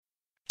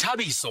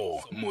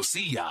Thabiso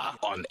Mosia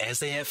on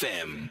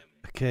SAFM.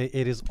 Okay,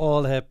 it is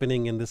all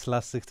happening in this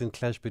last 16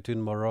 clash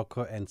between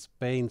Morocco and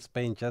Spain.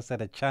 Spain just had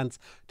a chance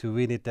to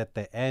win it at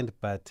the end,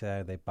 but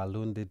they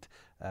ballooned it.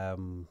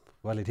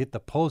 Well, it hit the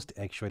post,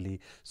 actually.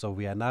 So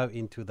we are now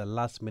into the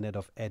last minute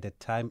of added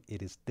time.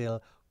 It is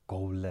still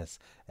goalless,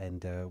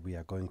 and we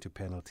are going to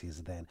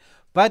penalties then.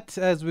 But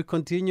as we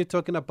continue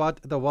talking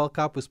about the World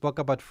Cup, we spoke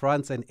about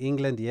France and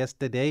England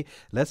yesterday.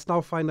 Let's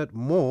now find out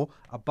more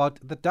about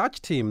the Dutch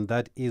team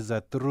that is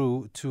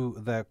through to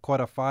the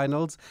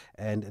quarterfinals,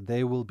 and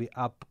they will be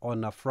up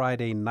on a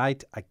Friday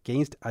night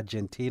against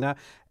Argentina.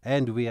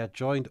 And we are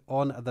joined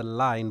on the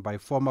line by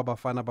former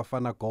Bafana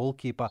Bafana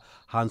goalkeeper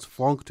Hans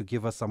Vonk to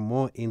give us some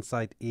more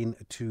insight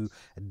into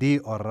the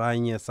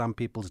Oranje, some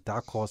people's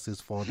dark horses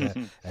for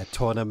the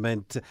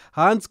tournament.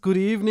 Hans, good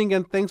evening,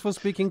 and thanks for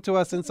speaking to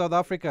us in South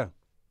Africa.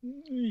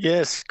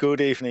 Yes,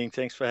 good evening.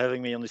 Thanks for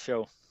having me on the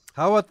show.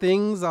 How are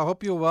things? I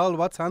hope you're well.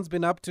 What's Hans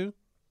been up to?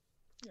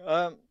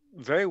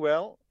 Very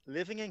well.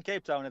 Living in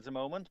Cape Town at the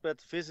moment,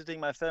 but visiting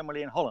my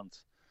family in Holland.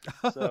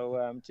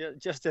 So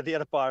just at the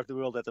other part of the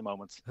world at the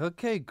moment.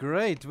 Okay,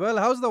 great. Well,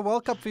 how's the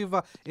World Cup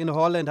fever in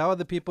Holland? How are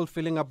the people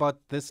feeling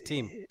about this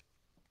team?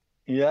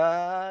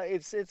 Yeah,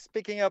 it's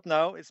picking up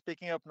now. It's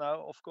picking up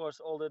now. Of course,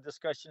 all the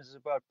discussions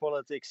about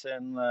politics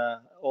and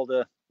all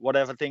the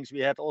whatever things we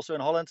had also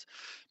in Holland,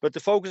 but the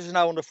focus is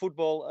now on the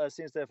football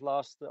since they've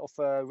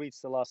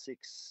reached the last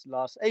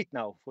eight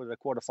now for the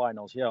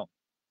quarterfinals. Yeah.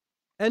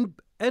 And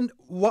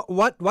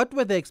what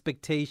were the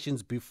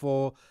expectations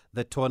before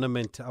the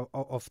tournament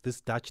of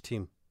this Dutch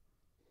team?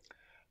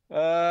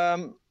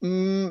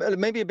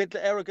 Maybe a bit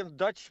arrogant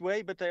Dutch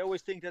way, but they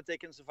always think that they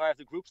can survive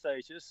the group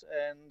stages,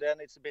 and then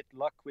it's a bit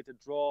luck with the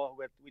draw,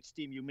 with which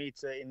team you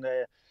meet in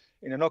the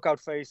knockout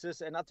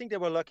phases. And I think they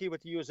were lucky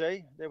with the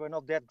USA. They were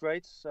not that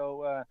great,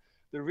 so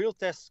the real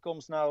test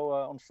comes now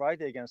on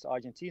Friday against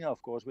Argentina,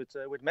 of course, with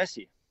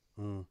Messi.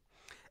 Mm.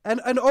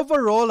 And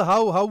overall,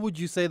 how would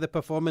you say the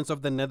performance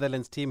of the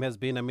Netherlands team has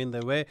been? I mean, they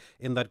were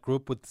in that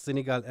group with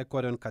Senegal,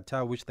 Ecuador, and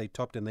Qatar, which they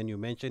topped, and then you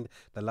mentioned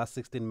the last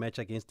 16 match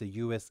against the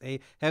USA.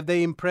 Have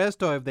they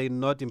impressed, or have they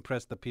not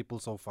impressed the people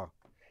so far?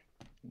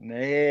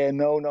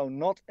 No,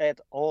 not at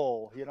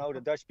all. You know,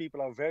 the Dutch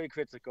people are very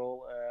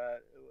critical.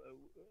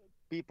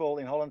 People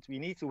in Holland, we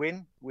need to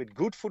win with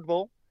good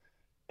football,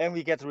 and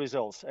we get the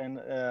results.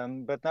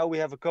 And but now we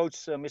have a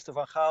coach, Mr.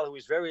 Van Gaal, who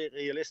is very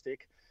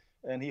realistic.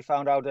 And he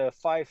found out a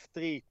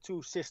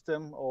 5-3-2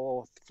 system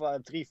or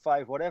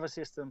 3-5 whatever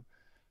system,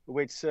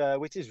 which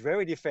is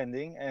very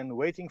defending and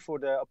waiting for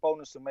the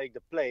opponents to make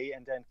the play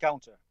and then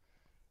counter.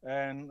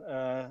 And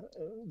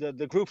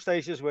the group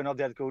stages were not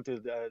that good.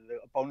 The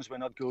opponents were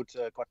not good.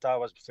 Qatar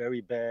was very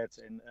bad,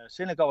 and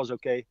Senegal was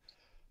okay.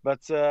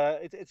 But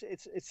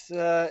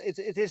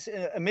it is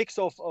a mix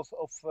of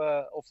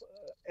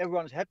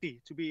everyone's happy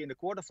to be in the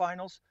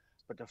quarterfinals,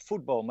 but the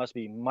football must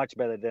be much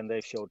better than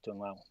they've showed till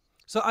now.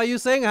 So are you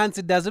saying, Hans,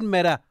 it doesn't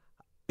matter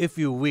if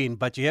you win,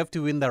 but you have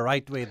to win the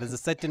right way? There's a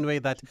certain way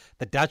that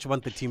the Dutch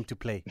want the team to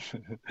play.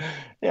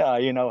 Yeah,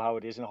 you know how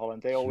it is in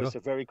Holland. They always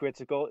are very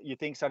critical. You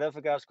think South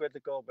Africa is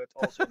critical, but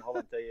also in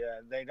Holland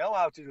they know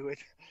how to do it.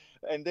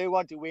 And they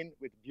want to win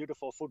with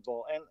beautiful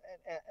football. And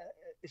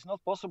it's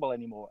not possible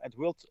anymore. At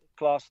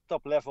world-class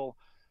top level,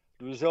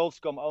 the results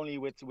come only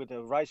with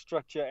the right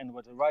structure and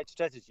with the right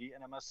strategy.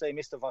 And I must say,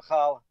 Mr. Van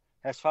Gaal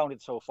has found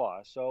it so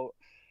far. So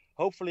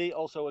hopefully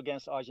also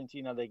against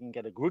Argentina they can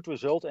get a good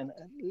result and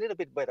a little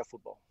bit better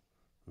football.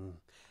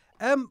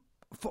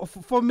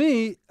 For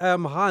me,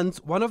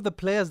 Hans, one of the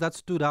players that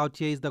stood out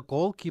here is the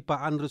goalkeeper,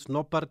 Andries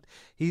Noppert.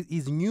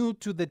 He's new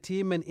to the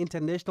team and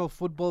international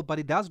football, but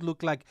it does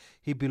look like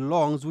he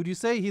belongs. Would you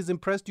say he's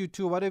impressed you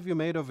too? What have you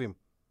made of him?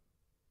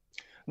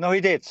 No, he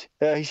did.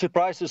 He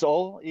surprised us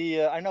all.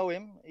 I know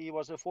him. He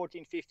was a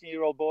 14,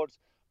 15-year-old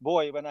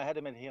boy when I had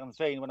him at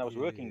Heerenveen when I was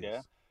working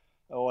there.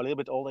 Or a little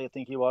bit older, I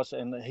think he was.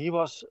 And he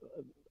was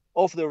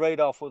off the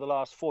radar for the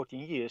last 14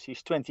 years.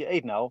 He's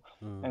 28 now.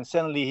 And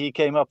suddenly he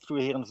came up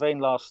through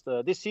Heerenveen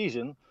this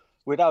season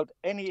without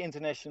any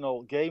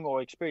international game or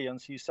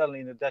experience. He's suddenly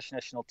in the Dutch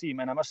national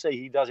team. And I must say,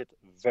 he does it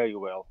very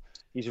well.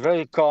 He's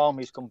very calm.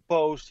 He's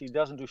composed. He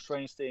doesn't do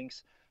strange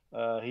things.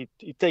 He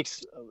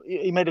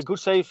made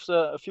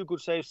a few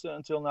good saves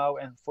until now.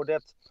 And for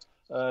that,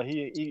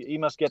 he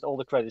must get all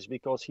the credits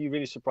because he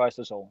really surprised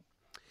us all.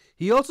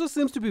 He also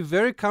seems to be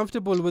very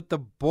comfortable with the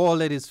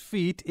ball at his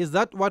feet. Is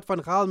that what Van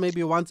Gaal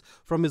maybe wants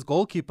from his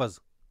goalkeepers?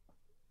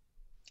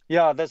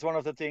 Yeah, that's one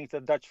of the things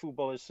that Dutch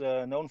football is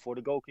known for.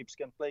 The goalkeepers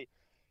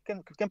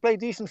can play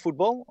decent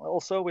football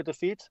also with the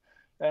feet,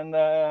 and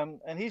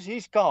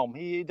he's calm.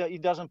 He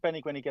doesn't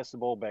panic when he gets the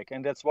ball back,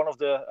 and that's one of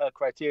the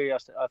criteria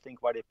I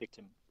think why they picked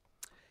him.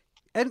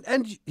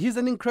 And he's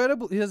an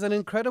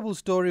incredible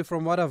story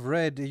from what I've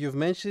read. You've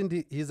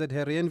mentioned he's at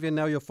Heerenveen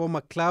now, your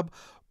former club.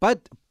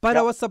 But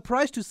I was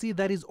surprised to see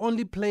that he's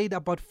only played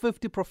about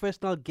 50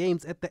 professional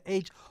games at the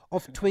age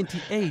of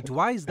 28.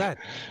 Why is that?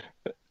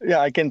 Yeah,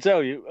 I can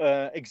tell you.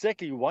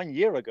 Exactly 1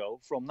 year ago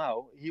from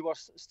now, he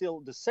was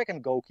still the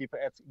second goalkeeper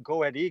at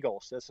Go Ahead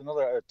Eagles. That's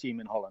another team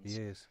in Holland.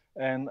 Yes.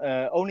 And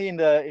only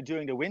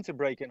during the winter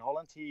break in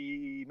Holland,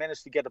 he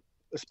managed to get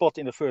a spot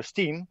in the first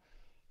team.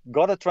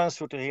 Got a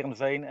transfer to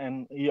Heerenveen,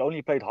 and he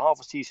only played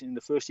half a season in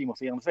the first team of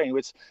Heerenveen,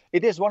 which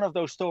it is one of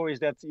those stories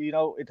that,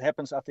 it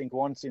happens, I think,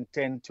 once in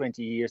 10,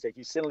 20 years that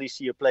you suddenly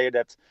see a player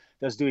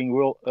that's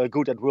doing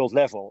good at world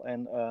level.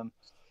 And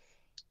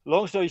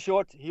long story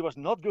short, he was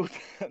not good,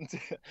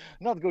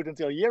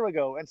 until a year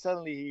ago, and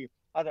suddenly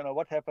I don't know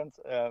what happened,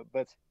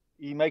 but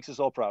he makes us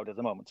all proud at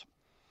the moment.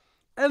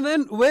 And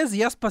then where's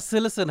Jasper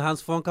Cillessen,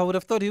 Hans Vonk? I would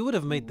have thought he would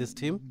have made this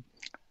team.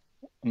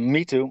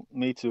 Me too.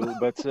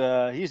 But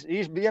he's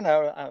he's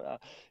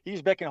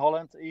back in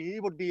Holland. He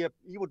would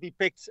be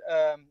picked,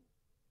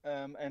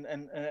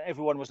 and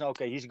everyone was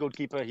okay. He's a good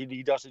keeper.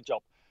 He does the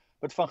job.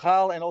 But Van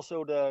Gaal and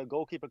also the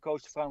goalkeeper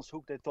coach Frans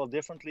Hoek, they thought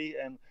differently,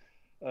 and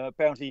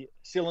apparently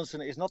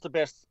Cillessen is not the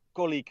best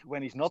colleague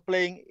when he's not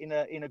playing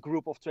in a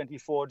group of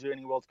 24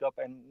 during the World Cup.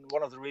 And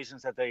one of the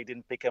reasons that they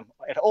didn't pick him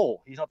at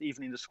all, he's not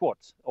even in the squad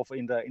of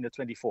in the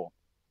 24.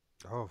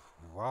 Oh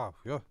wow!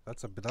 Yeah,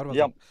 that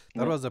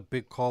was a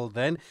big call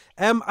then.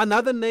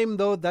 Another name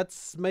though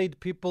that's made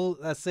people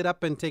sit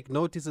up and take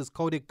notice is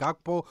Cody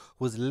Gakpo,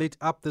 who's lit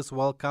up this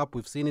World Cup.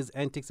 We've seen his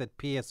antics at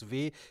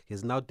PSV.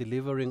 He's now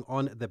delivering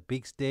on the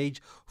big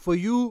stage. For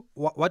you,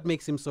 what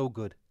makes him so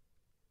good?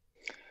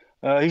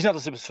 He's not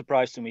a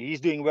surprise to me.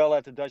 He's doing well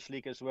at the Dutch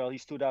league as well. He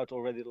stood out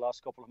already the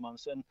last couple of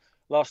months and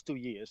last 2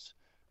 years.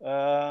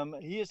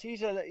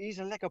 He's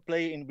a lekker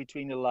player in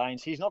between the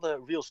lines. He's not a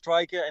real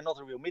striker and not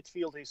a real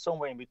midfielder. He's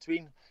somewhere in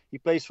between. He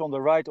plays from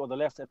the right or the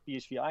left at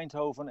PSV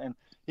Eindhoven, and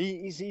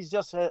he's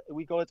just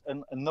we call it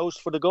a nose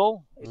for the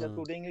goal. Is that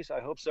good English?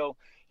 I hope so.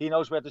 He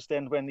knows where to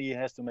stand when he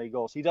has to make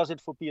goals. He does it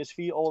for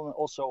PSV,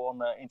 also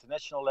on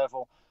international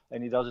level,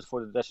 and he does it for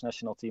the Dutch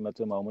national team at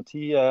the moment.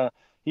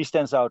 He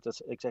stands out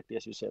exactly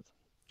as you said.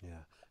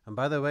 Yeah. And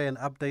by the way, an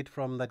update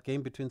from that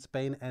game between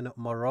Spain and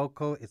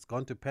Morocco. It's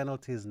gone to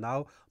penalties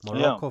now.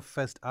 Morocco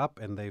first up,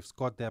 and they've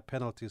scored their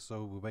penalty,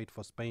 so we wait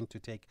for Spain to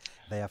take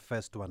their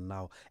first one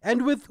now.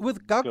 And with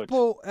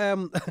Gakpo,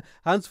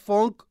 Hans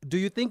Vonk, do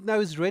you think now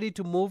he's ready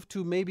to move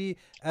to maybe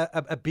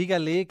a bigger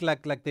league,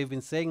 like they've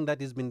been saying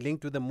that he's been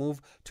linked with the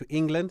move to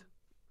England?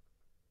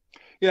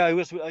 Yeah,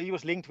 he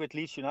was linked with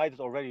Leeds United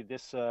already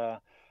this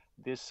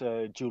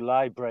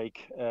July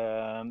break,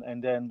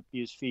 and then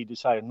PSV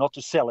decided not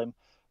to sell him.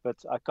 But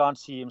I can't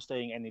see him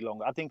staying any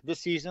longer. I think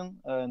this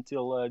season,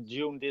 until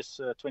June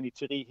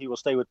 23, he will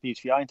stay with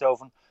PSV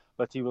Eindhoven,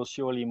 but he will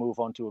surely move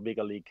on to a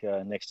bigger league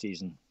next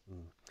season.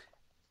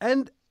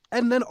 And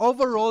then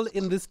overall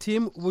in this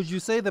team, would you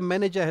say the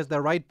manager has the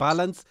right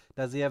balance?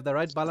 Does he have the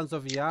right balance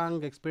of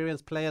young,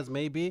 experienced players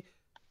maybe?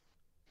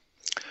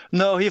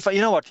 No, you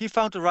know what? He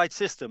found the right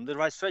system, the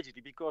right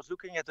strategy, because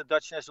looking at the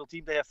Dutch national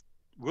team, they have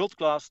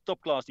world-class,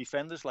 top-class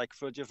defenders like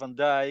Virgil van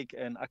Dijk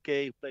and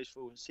Ake, who plays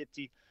for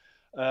City.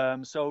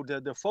 So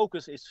the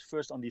focus is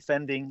first on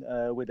defending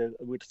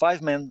with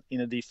 5 men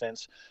in a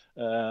defense,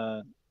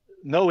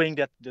 knowing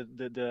that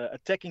the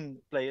attacking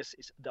players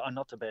are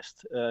not the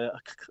best.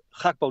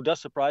 Gakpo does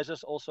surprise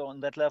us also on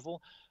that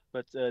level,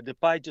 but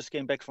Depay just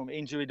came back from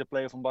injury, the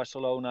player from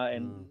Barcelona,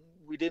 and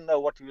we didn't know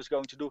what he was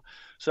going to do.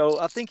 So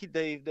I think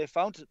they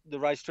found the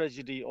right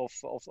strategy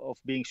of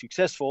being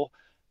successful,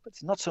 but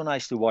it's not so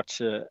nice to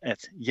watch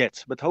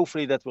yet. But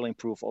hopefully that will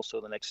improve also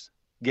the next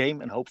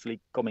game and hopefully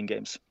coming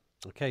games.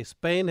 Okay,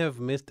 Spain have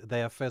missed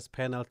their first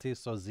penalty,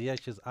 so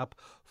Ziyech is up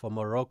for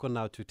Morocco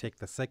now to take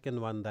the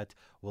second one that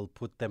will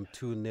put them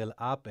 2-0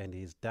 up, and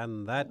he's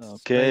done that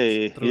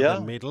straight through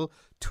the middle.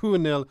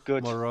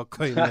 2-0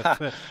 Morocco in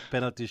the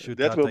penalty shootout.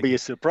 That will be a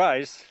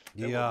surprise.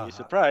 That will be a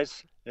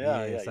surprise.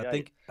 Yes,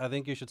 I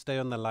think you should stay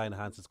on the line,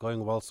 Hans. It's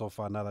going well so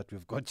far now that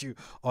we've got you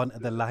on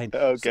the line.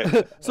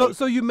 Okay.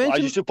 So you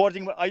mentioned.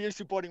 Are you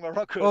supporting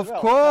Morocco? Of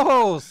as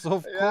well? course,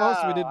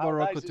 we need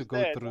Morocco nice to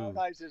go through. How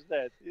nice is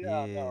that?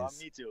 Yeah, yes.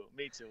 No,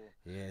 me too.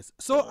 Yes.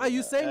 So are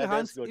you saying,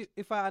 Hans,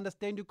 if I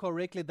understand you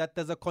correctly, that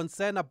there's a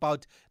concern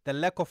about the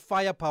lack of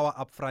firepower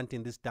up front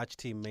in this Dutch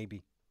team,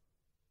 maybe?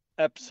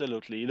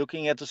 Absolutely.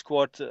 Looking at the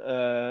squad,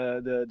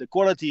 the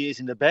quality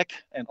is in the back,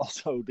 and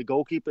also the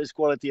goalkeeper is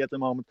quality at the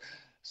moment.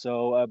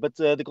 So, but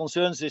the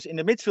concerns is in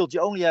the midfield.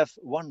 You only have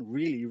one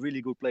really,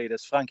 really good player.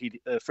 That's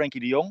Frenkie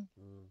de Jong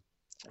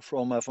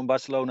from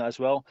Barcelona as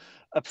well.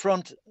 Up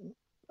front,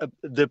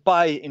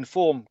 Depay in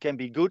form can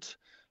be good,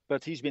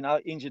 but he's been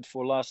out injured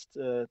for last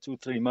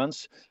 2-3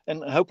 months. And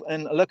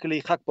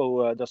luckily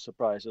Gakpo does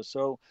surprise us.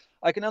 So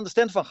I can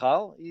understand Van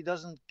Gaal.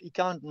 He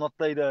can't not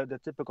play the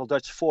typical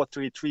Dutch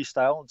 4-3-3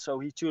 style. So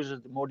he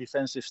chooses a more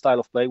defensive style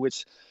of play,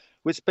 which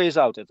pays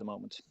out at the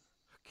moment.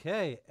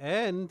 Okay,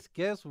 and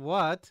guess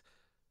what?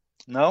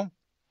 No?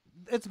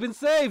 It's been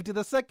saved.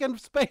 The second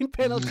Spain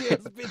penalty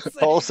has been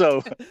saved.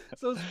 Also.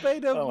 So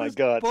Spain have missed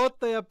both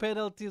their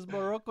penalties.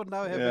 Morocco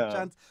now have a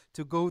chance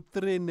to go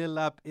 3-0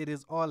 up. It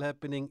is all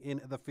happening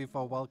in the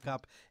FIFA World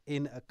Cup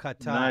in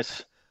Qatar.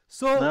 Nice.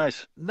 So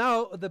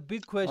now the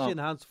big question,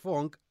 Hans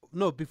Vonk,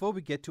 no, before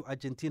we get to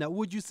Argentina,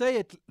 would you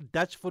say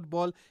Dutch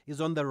football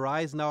is on the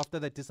rise now after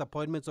the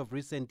disappointments of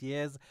recent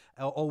years?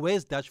 Or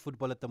where's Dutch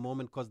football at the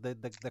moment? Because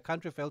the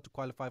country failed to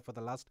qualify for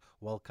the last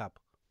World Cup.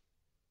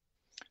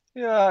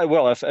 Yeah,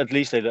 well, at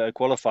least they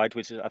qualified,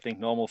 which is, I think,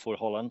 normal for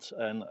Holland.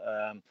 And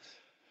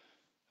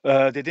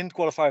they didn't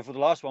qualify for the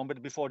last one,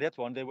 but before that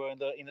one, they were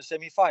in the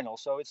semi-final.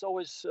 So it's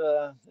always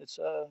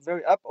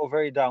very up or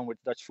very down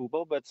with Dutch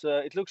football. But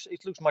it looks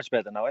much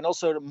better now, and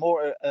also the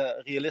more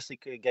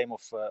realistic game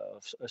of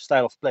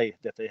style of play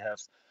that they have.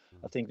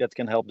 I think that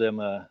can help them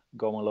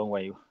go a long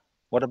way.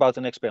 What about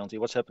the next penalty?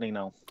 What's happening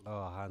now?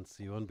 Oh, Hans,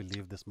 you won't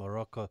believe this.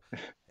 Morocco,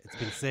 it's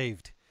been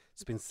saved.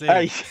 It's been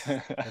saved.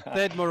 The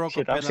third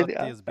Morocco penalty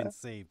has been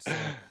saved.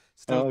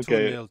 So still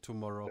 2-0 to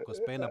Morocco.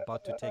 Spain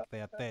about to take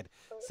their third.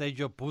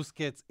 Sergio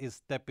Busquets is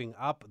stepping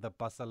up. The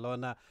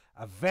Barcelona,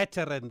 a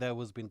veteran there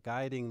who's been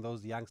guiding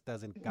those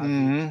youngsters in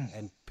Gavi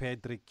and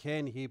Pedri.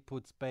 Can he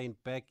put Spain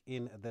back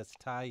in this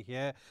tie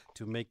here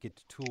to make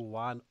it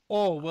 2-1?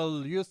 Or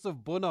will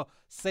Youssouf Bounou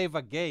save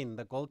again?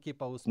 The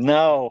goalkeeper was...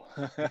 No.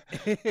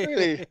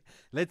 Really?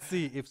 Let's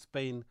see if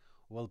Spain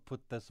will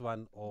put this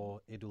one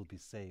or it will be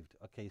saved.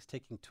 Okay, it's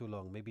taking too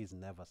long. Maybe he's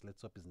nervous.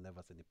 Let's hope he's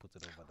nervous and he puts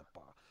it over the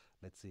bar.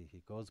 Let's see.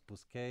 He goes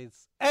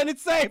Busquets. And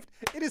it's saved!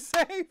 It is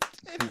saved!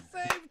 It is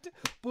saved!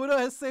 Bounou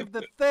has saved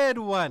the third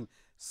one.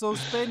 So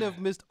Spain have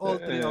missed all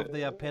three of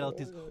their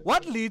penalties.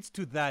 What leads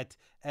to that,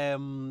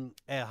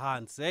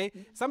 Hans?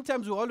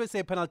 Sometimes we always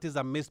say penalties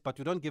are missed, but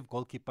we don't give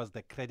goalkeepers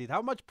the credit.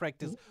 How much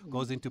practice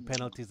goes into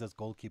penalties as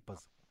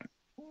goalkeepers?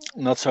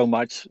 Not so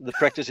much. The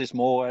practice is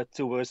more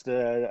towards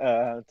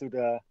the to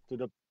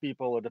the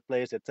people or the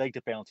players that take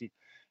the penalty,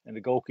 and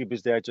the goalkeeper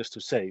is there just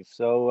to save.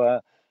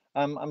 So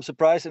I'm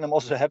surprised, and I'm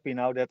also happy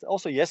now that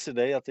also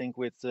yesterday I think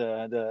with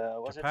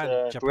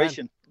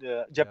Croatian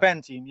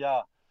Japan team,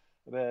 yeah.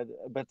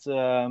 But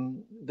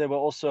they were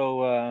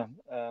also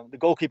the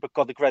goalkeeper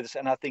got the credits,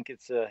 and I think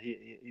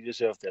he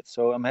deserved that.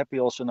 So I'm happy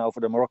also now for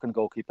the Moroccan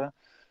goalkeeper,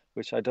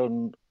 which I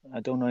don't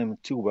know him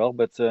too well,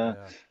 but.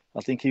 I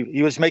think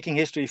he was making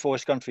history for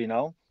his country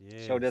now,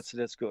 so that's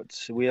good.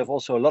 So we have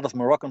also a lot of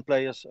Moroccan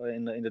players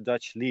in the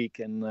Dutch league,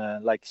 and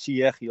like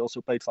Ziyech, he also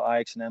played for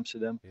Ajax in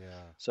Amsterdam. Yeah.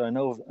 So I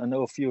know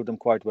a few of them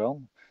quite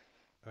well.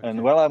 Okay.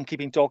 And well, I'm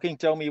keeping talking.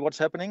 Tell me what's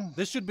happening.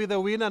 This should be the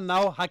winner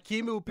now.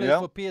 Hakimi, who plays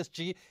for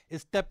PSG,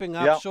 is stepping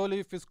up.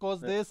 Surely, if he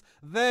scores this,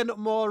 then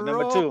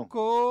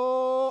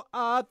Morocco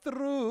are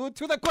through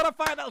to the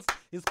quarterfinals.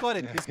 He scored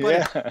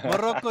it.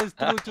 Morocco is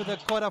through to the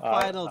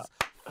quarterfinals.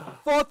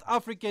 Fourth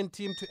African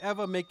team to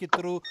ever make it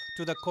through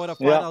to the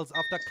quarterfinals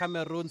after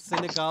Cameroon,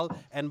 Senegal,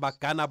 and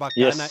Ghana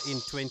in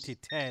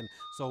 2010.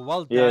 So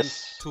well done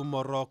to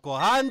Morocco.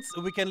 Hans,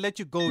 we can let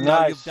you go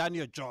now. You've done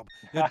your job.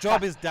 Your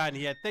job is done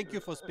here. Thank you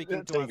for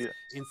speaking to us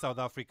in South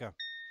Africa.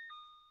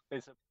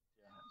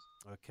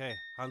 Okay,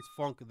 Hans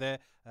Fonk there,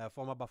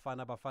 former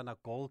Bafana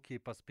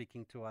goalkeeper,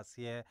 speaking to us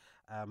here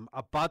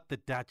about the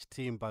Dutch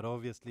team. But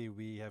obviously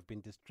we have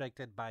been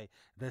distracted by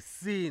the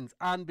scenes,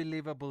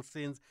 unbelievable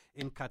scenes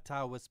in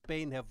Qatar, where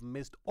Spain have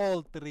missed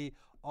all three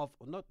of,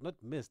 not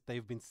missed,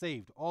 they've been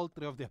saved, all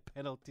three of their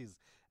penalties.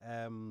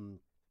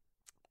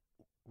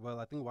 Well,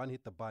 I think one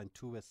hit the bar and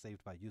two were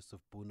saved by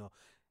Youssouf Bounou.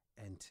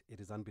 And it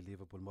is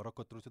unbelievable.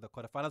 Morocco through to the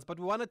quarterfinals. But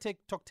we want to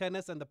talk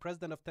tennis, and the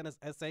president of Tennis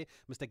SA,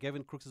 Mr.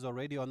 Gavin Crooks, is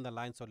already on the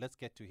line. So let's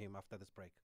get to him after this break.